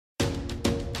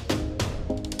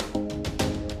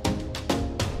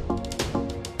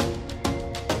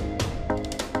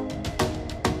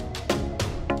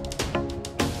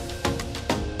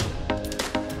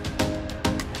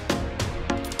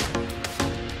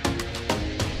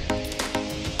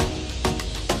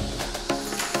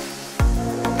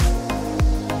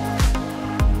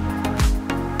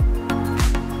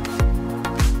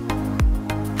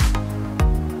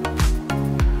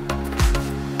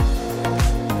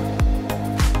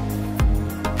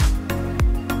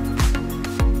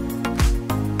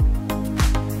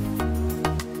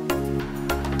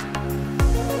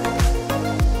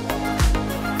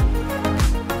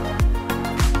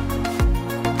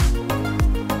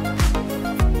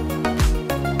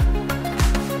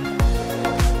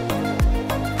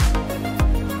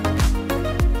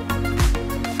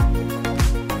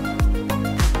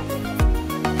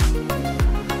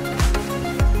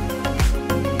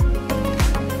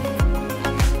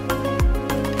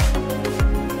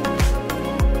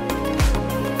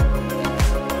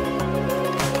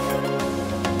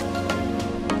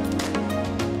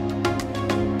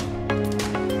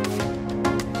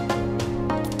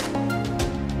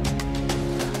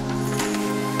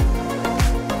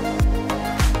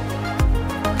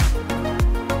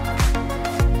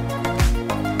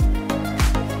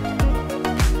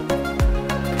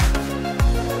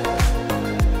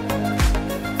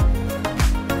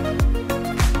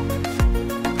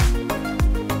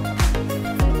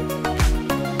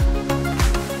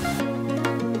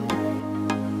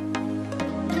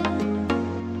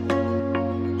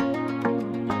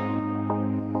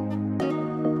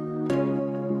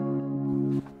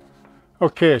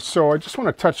Okay, so I just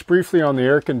want to touch briefly on the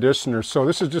air conditioner. So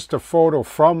this is just a photo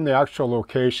from the actual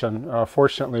location.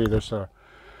 Fortunately, there's a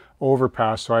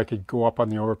overpass, so I could go up on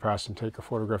the overpass and take a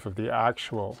photograph of the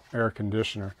actual air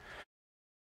conditioner.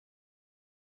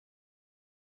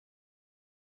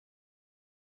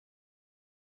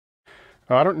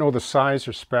 I don't know the size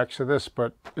or specs of this,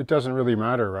 but it doesn't really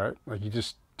matter, right? Like, you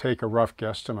just take a rough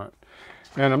guesstimate.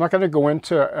 And I'm not going to go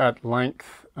into at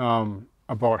length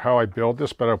about how I build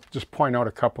this, but I'll just point out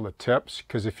a couple of tips,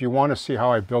 because if you want to see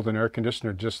how I build an air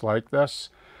conditioner just like this,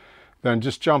 then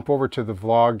just jump over to the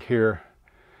vlog here.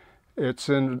 It's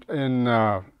in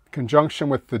conjunction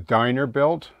with the diner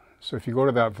build. So if you go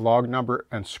to that vlog number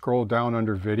and scroll down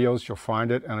under videos, you'll find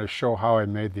it, and I show how I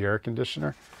made the air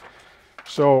conditioner.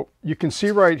 So you can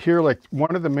see right here, like,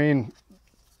 one of the main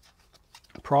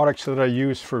products that I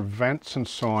use for vents and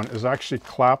so on is actually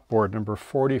clapboard number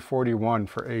 4041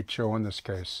 for HO in this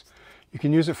case. You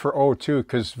can use it for O too,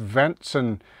 because vents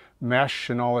and mesh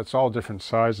and all, it's all different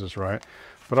sizes, right?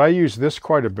 But I use this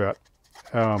quite a bit,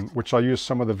 which I'll use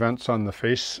some of the vents on the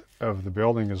face of the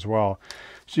building as well.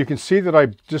 So you can see that I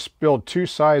just build two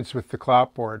sides with the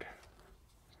clapboard.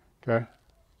 Okay,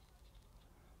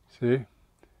 see?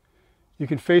 You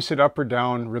can face it up or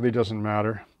down, really doesn't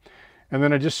matter. And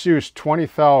then I just use 20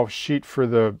 thou sheet for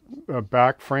the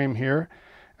back frame here.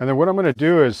 And then what I'm going to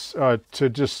do is, to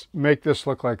just make this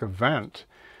look like a vent,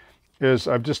 is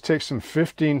I've just take some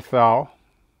 15 thou,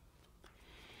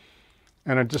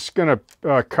 and I'm just going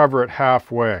to cover it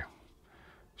halfway.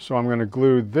 So I'm going to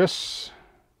glue this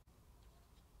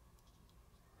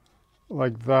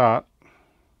like that.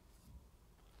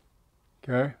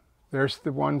 Okay, there's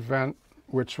the one vent,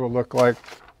 which will look like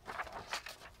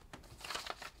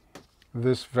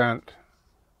this vent.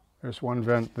 There's one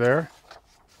vent there.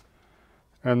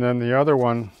 And then the other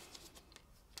one,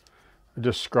 I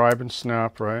just scribe and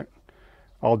snap, right?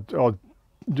 I'll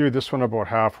do this one about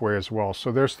halfway as well. So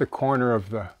there's the corner of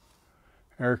the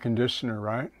air conditioner,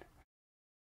 right?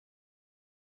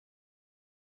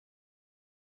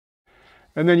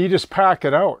 And then you just pack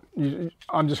it out.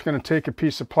 I'm just going to take a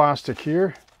piece of plastic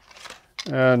here,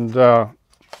 and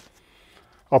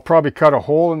I'll probably cut a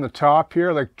hole in the top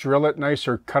here, like drill it nice,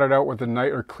 or cut it out with a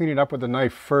knife, or clean it up with a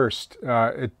knife first.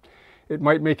 It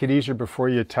might make it easier before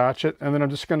you attach it. And then I'm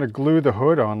just going to glue the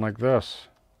hood on like this.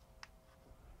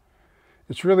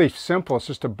 It's really simple. It's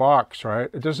just a box, right?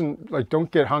 It doesn't, like,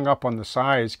 don't get hung up on the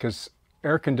size, because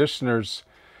air conditioners,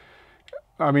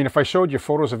 I mean, if I showed you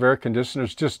photos of air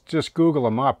conditioners, just Google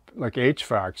them up, like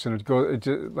HVACs,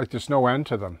 and like there's no end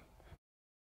to them.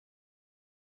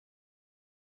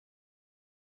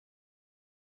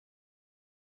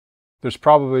 There's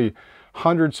probably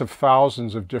hundreds of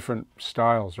thousands of different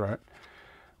styles, right,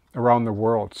 around the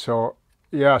world. So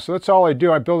yeah, so that's all I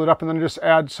do. I build it up, and then I just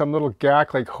add some little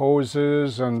gack like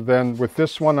hoses. And then with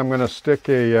this one, I'm going to stick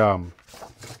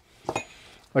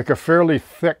like a fairly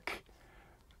thick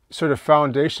sort of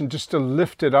foundation just to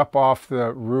lift it up off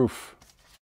the roof.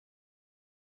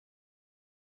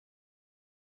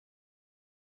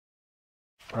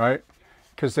 Right?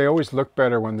 Because they always look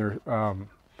better when they're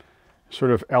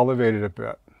sort of elevated a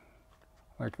bit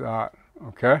like that.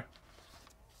 Okay.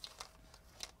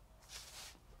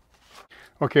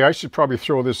 Okay, I should probably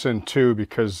throw this in too,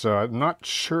 because I'm not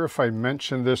sure if I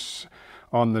mentioned this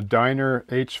on the diner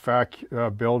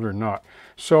HVAC build or not.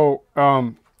 So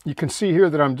you can see here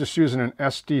that I'm just using an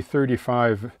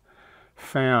SD35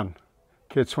 fan.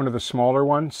 Okay, it's one of the smaller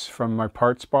ones from my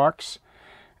parts box.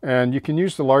 And you can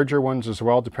use the larger ones as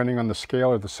well, depending on the scale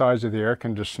or the size of the air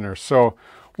conditioner. So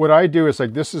what I do is,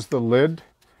 like, this is the lid.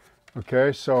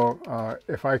 Okay, so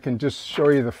if I can just show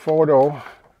you the photo.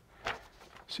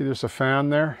 See, there's a fan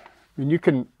there. I mean, you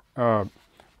can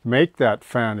make that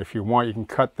fan if you want. You can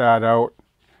cut that out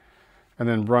and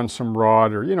then run some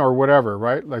rod, or, you know, or whatever,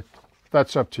 right? Like,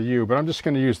 that's up to you. But I'm just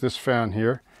going to use this fan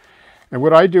here. And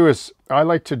what I do is I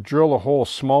like to drill a hole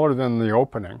smaller than the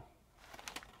opening.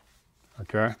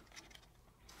 Okay,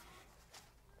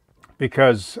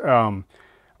 because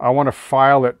I want to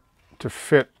file it to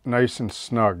fit nice and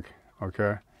snug.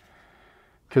 Okay,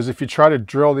 because if you try to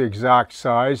drill the exact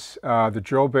size, the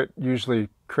drill bit usually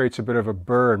creates a bit of a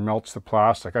burr and melts the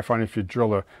plastic. I find if you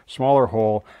drill a smaller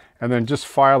hole and then just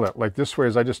file it like this way,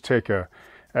 is I just take a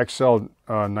XL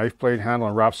knife blade handle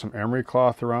and wrap some emery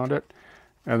cloth around it,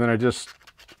 and then I just,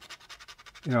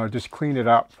 you know, just clean it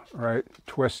up, right?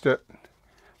 Twist it.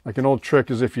 Like, an old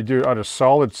trick is if you do it out of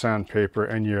solid sandpaper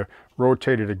and you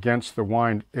rotate it against the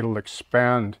wind, it'll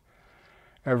expand,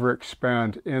 ever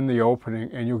expand in the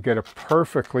opening, and you'll get a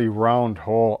perfectly round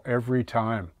hole every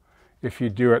time if you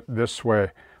do it this way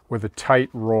with a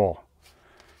tight roll.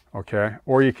 okay?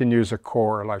 Or you can use a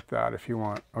core like that if you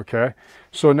want, okay?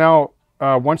 So now,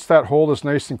 once that hole is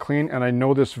nice and clean and I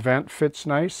know this vent fits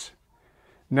nice,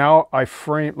 now I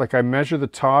frame, like I measure the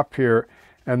top here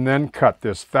and then cut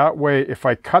this. That way, if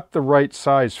I cut the right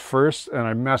size first and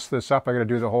I mess this up, I gotta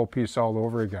do the whole piece all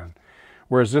over again.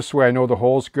 Whereas this way I know the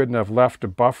hole's good and I've left a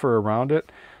buffer around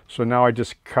it. So now I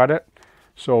just cut it.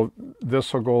 So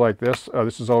this will go like this.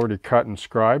 This is already cut and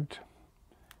scribed,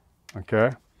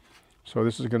 okay? So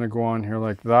this is gonna go on here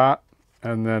like that.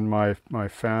 And then my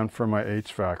fan for my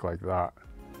HVAC like that,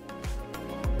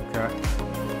 okay?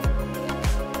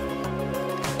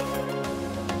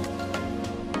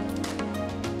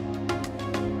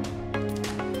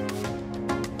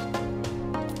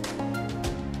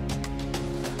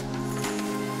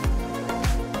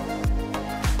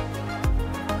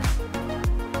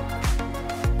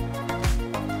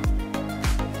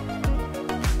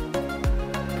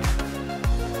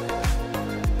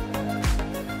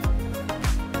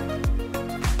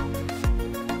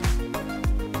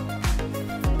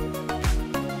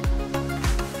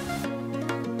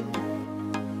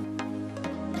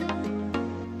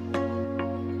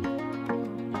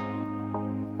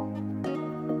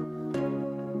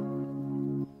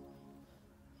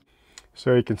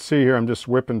 So you can see here, I'm just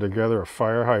whipping together a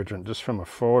fire hydrant just from a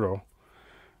photo.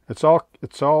 It's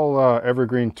all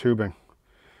evergreen tubing,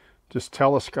 just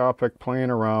telescopic,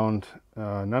 playing around.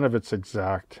 None of it's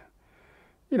exact.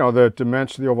 You know, the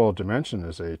overall dimension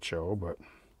is HO, but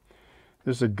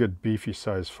this is a good beefy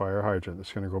size fire hydrant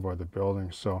that's going to go by the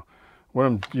building. So what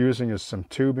I'm using is some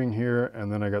tubing here,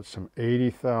 and then I got some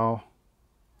 80 thou,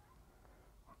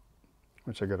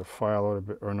 which I got to file out a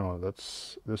bit, or no,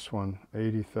 that's this one,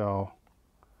 80 thou.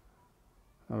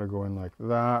 That'll go in like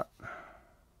that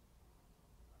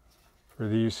for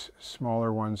these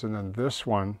smaller ones, and then this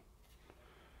one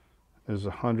is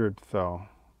 100 thou.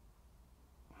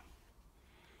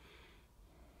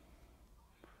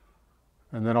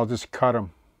 And then I'll just cut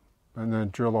them and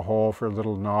then drill a hole for a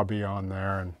little knobby on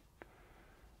there and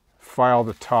file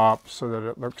the top so that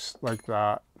it looks like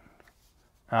that.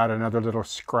 Add another little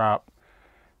scrap.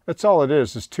 That's all it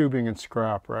is tubing and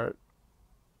scrap, right?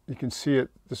 You can see it,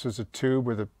 this was a tube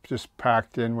with just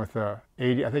packed in with a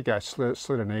 80, I think I slid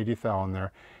an 80 thou in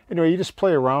there. Anyway, you just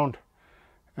play around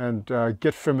and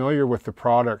get familiar with the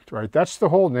product, right? That's the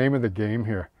whole name of the game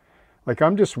here. Like,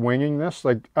 I'm just winging this.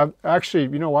 Like, actually,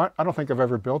 you know what? I don't think I've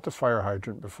ever built a fire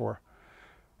hydrant before,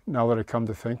 now that I come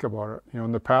to think about it. You know,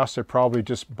 in the past, I probably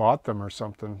just bought them or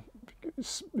something,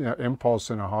 you know, impulse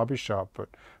in a hobby shop. But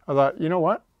I thought, you know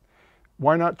what?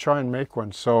 Why not try and make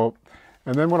one? So,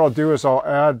 and then what I'll do is I'll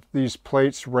add these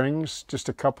plates, rings, just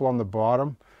a couple on the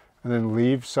bottom, and then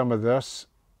leave some of this,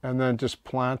 and then just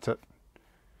plant it.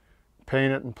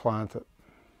 Paint it and plant it.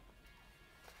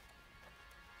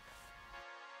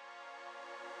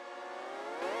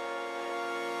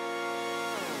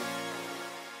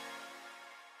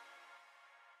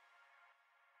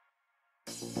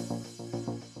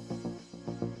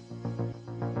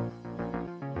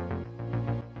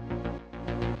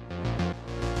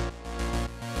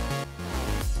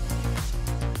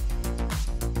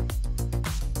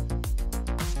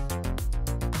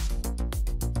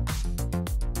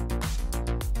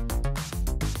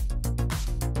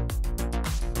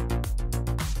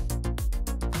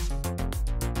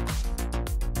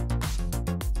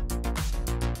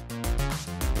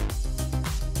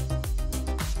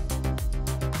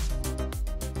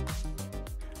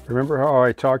 Remember how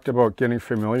I talked about getting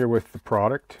familiar with the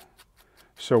product?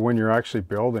 So when you're actually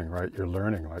building, right, you're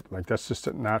learning. Like that's just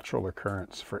a natural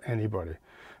occurrence for anybody.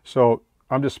 So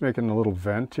I'm just making a little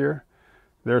vent here.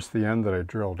 There's the end that I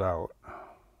drilled out.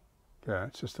 Yeah,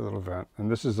 it's just a little vent.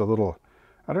 And this is a little,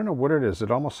 I don't know what it is.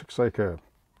 It almost looks like a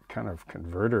kind of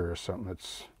converter or something.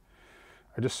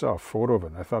 I just saw a photo of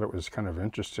it and I thought it was kind of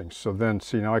interesting. So then,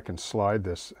 see, now I can slide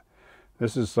this.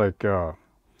 This is like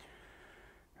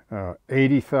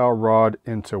 80 thou rod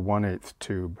into 1/8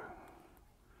 tube.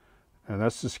 And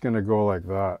that's just going to go like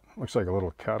that. Looks like a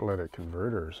little catalytic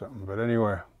converter or something. But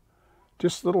anyway,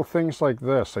 just little things like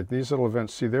this, like these little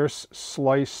vents. See, there's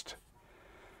sliced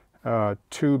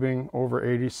tubing over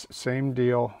 80, same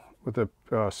deal with a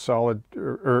solid,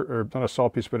 or not a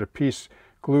solid piece, but a piece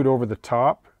glued over the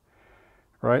top,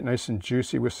 right? Nice and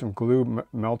juicy with some glue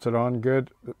melted on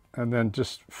good. And then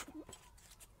just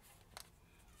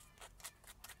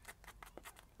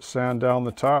sand down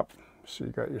the top. So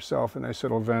you got yourself a nice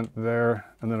little vent there.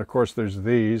 And then of course there's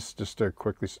these, just to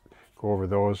quickly go over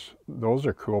those. Those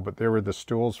are cool, but they were the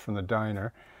stools from the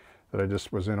diner that I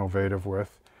just was innovative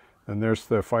with. And there's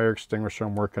the fire extinguisher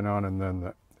I'm working on, and then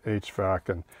the HVAC.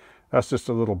 And That's just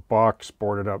a little box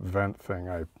boarded up vent thing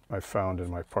I found in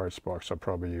my parts box I'll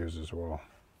probably use as well.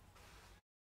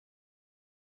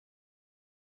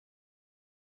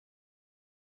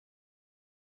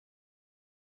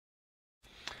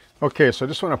 Okay, so I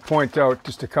just want to point out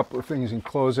just a couple of things in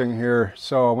closing here.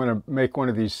 So I'm going to make one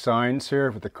of these signs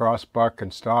here with the cross buck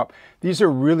and stop. These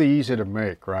are really easy to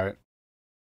make, right?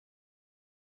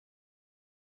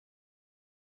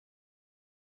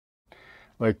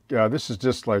 Like this is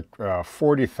just like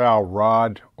 40 thou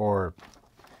rod or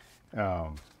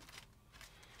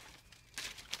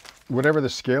whatever the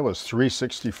scale is,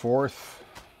 3/64th.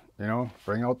 You know,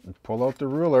 pull out the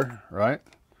ruler, right?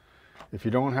 If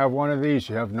you don't have one of these,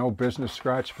 you have no business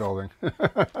scratch building.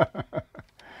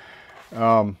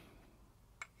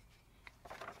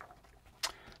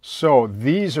 So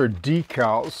these are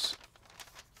decals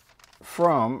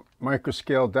from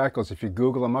Microscale Decals. If you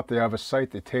Google them up, they have a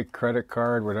site. They take credit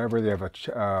card, whatever. They have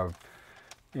a,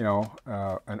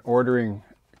 an ordering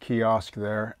kiosk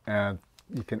there, and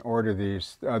you can order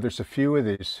these. There's a few of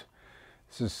these.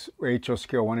 This is HO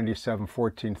scale 187,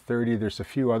 1430. There's a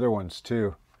few other ones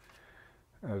too.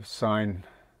 Sign,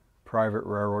 private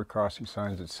railroad crossing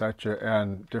signs, etc.,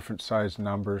 and different size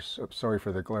numbers. Oh, sorry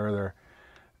for the glare there.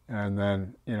 And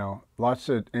then, you know, lots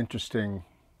of interesting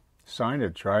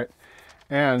signage, right?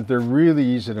 And they're really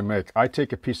easy to make. I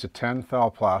take a piece of 10 thou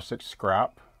plastic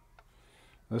scrap.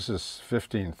 This is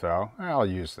 15 thou. I'll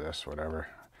use this, whatever,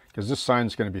 because this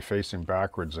sign's going to be facing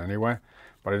backwards anyway.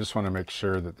 But I just want to make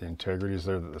sure that the integrity is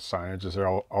there, that the signage is there.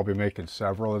 I'll be making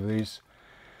several of these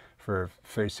for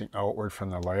facing outward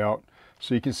from the layout.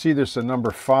 So you can see there's a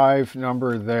number 5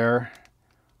 number there,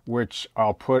 which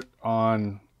I'll put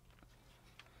on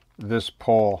this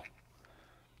pole.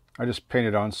 I just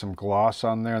painted on some gloss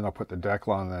on there, and I'll put the decal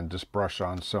on and then just brush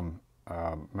on some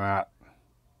matte.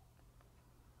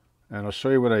 And I'll show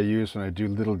you what I use when I do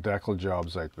little decal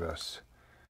jobs like this.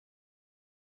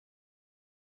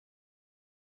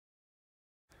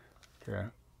 Okay,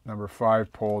 number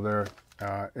 5 pole there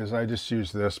is I just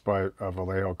use this by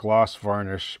Vallejo gloss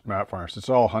varnish, matte varnish. It's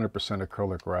all 100%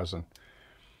 acrylic resin.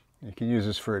 You can use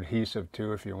this for adhesive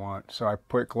too if you want. So I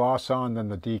put gloss on, then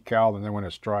the decal, and then when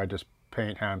it's dry, just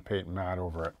hand paint matte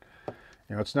over it.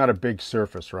 You know, it's not a big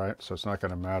surface, right? So it's not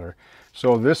going to matter.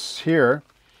 So this here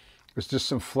is just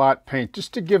some flat paint,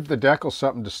 just to give the decal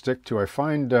something to stick to. I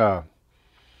find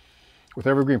with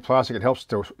evergreen plastic, it helps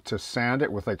to sand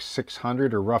it with like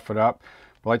 600 or rough it up.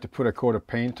 I like to put a coat of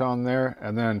paint on there,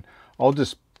 and then I'll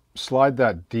just slide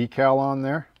that decal on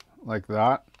there like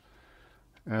that.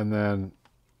 And then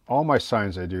all my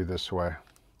signs I do this way.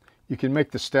 You can make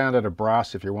the stand out of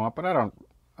brass if you want, but I don't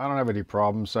have any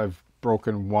problems. I've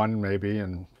broken one maybe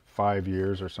in 5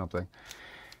 years or something.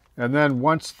 And then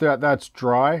once that's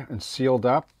dry and sealed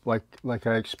up, like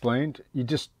I explained, you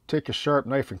just take a sharp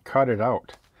knife and cut it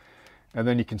out. And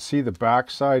then you can see the back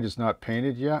side is not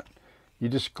painted yet. You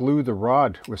just glue the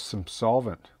rod with some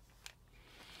solvent.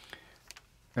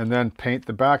 And then paint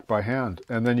the back by hand.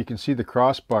 And then you can see the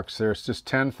cross bucks there. It's just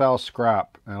 10 thou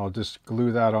scrap. And I'll just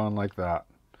glue that on like that.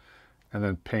 And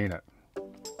then paint it.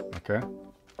 Okay?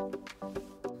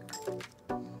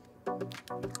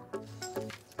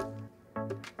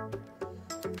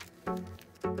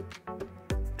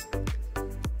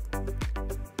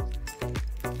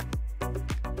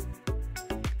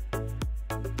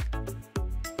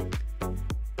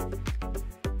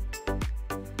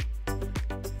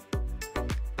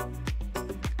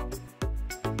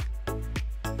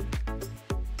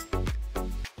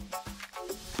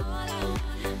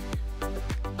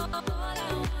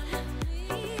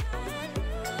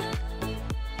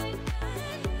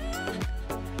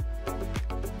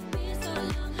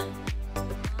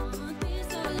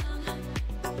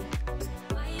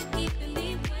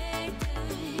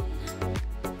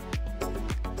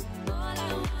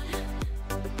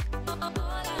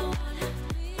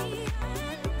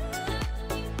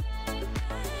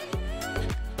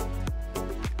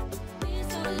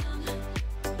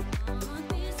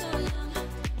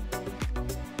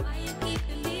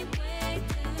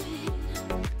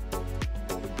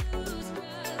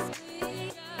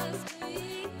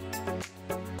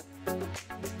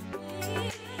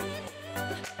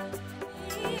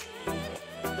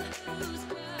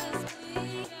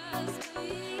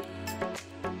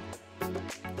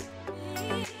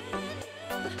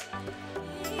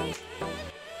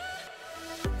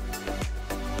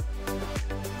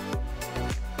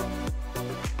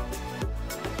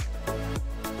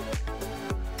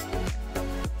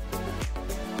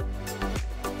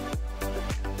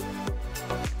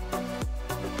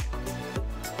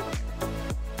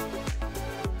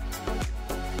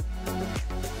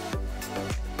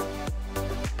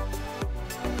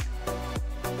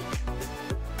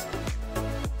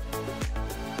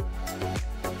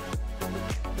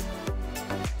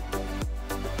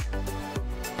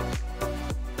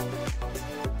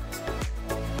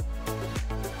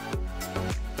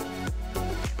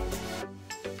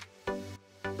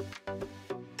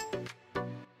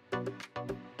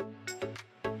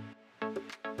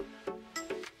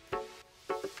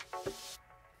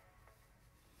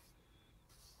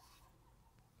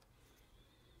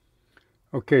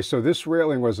 Okay, so this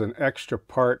railing was an extra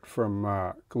part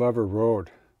from Glover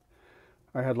Road.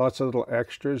 I had lots of little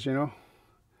extras, you know,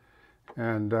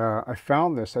 and I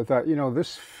found this. I thought, you know,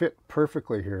 this fit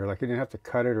perfectly here. Like I didn't have to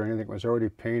cut it or anything. It was already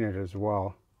painted as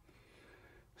well.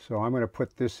 So I'm going to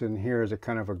put this in here as a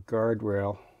kind of a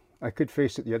guardrail. I could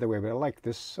face it the other way, but I like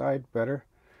this side better.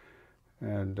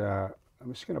 And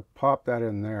I'm just going to pop that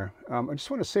in there. I just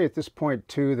want to say at this point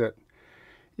too that,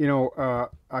 you know,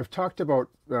 I've talked about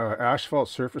asphalt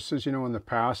surfaces, you know, in the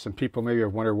past, and people maybe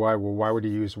have wondered why. Well, why would you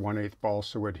use 1/8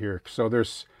 balsa wood here? So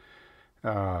there's,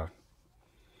 I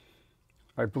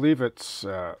believe it's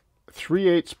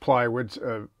 3/8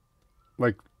 plywood.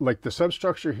 Like the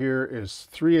substructure here is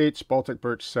 3/8 Baltic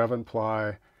birch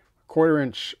 7-ply,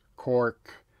 1/4-inch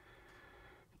cork,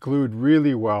 glued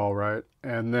really well, right?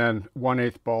 And then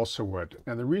 1/8 balsa wood.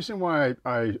 And the reason why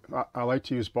I like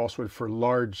to use balsa wood for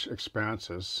large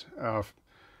expanses,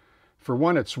 for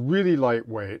one, it's really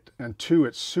lightweight, and two,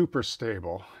 it's super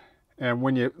stable. And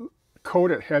when you coat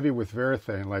it heavy with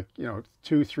Varathane, like, you know,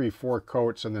 2, 3, 4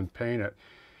 coats and then paint it,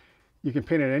 you can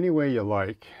paint it any way you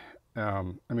like. I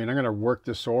mean, I'm going to work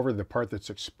this over the part that's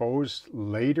exposed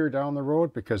later down the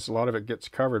road because a lot of it gets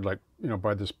covered, like, you know,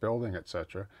 by this building,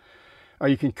 etc.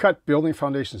 You can cut building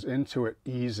foundations into it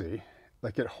easy.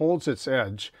 Like it holds its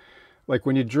edge. Like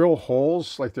when you drill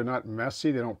holes, like they're not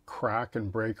messy, they don't crack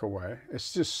and break away.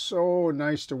 It's just so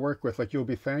nice to work with. Like you'll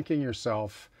be thanking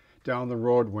yourself down the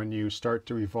road when you start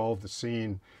to evolve the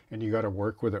scene and you got to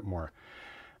work with it more.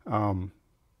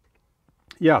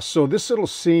 Yeah, so this little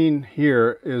scene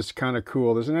here is kind of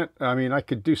cool, isn't it? I mean, I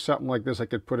could do something like this. I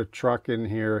could put a truck in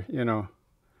here, you know.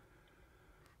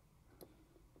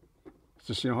 It's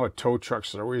just, you know how tow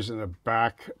trucks are always in the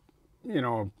back, you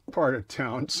know, part of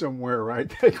town somewhere,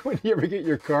 right? Like when you ever get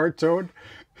your car towed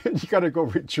and you got to go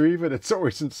retrieve it, it's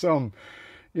always in some,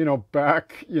 you know,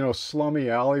 back, you know, slummy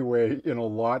alleyway in a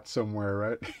lot somewhere,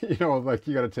 right? You know, like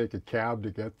you got to take a cab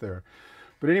to get there.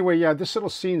 But anyway, yeah, this little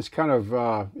scene's kind of,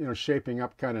 you know, shaping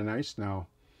up kind of nice now.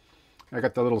 I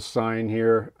got the little sign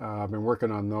here. I've been working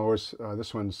on those.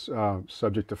 This one's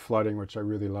subject to flooding, which I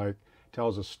really like.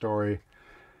 Tells a story.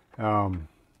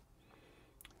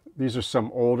 These are some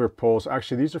older poles.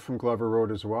 Actually, these are from Glover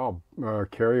Road as well,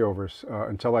 carryovers,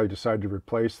 until I decided to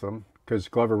replace them, because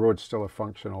Glover Road's still a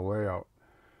functional layout.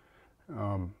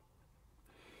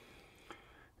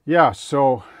 Yeah,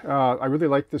 so I really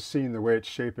like this scene, the way it's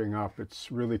shaping up.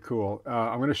 It's really cool.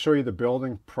 I'm going to show you the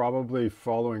building probably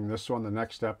following this one. The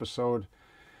next episode,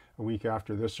 a week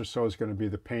after this or so, is going to be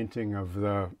the painting of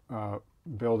the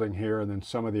building here, and then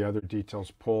some of the other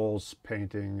details, poles,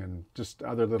 painting, and just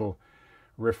other little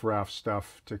riff-raff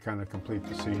stuff to kind of complete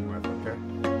the scene with,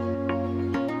 okay?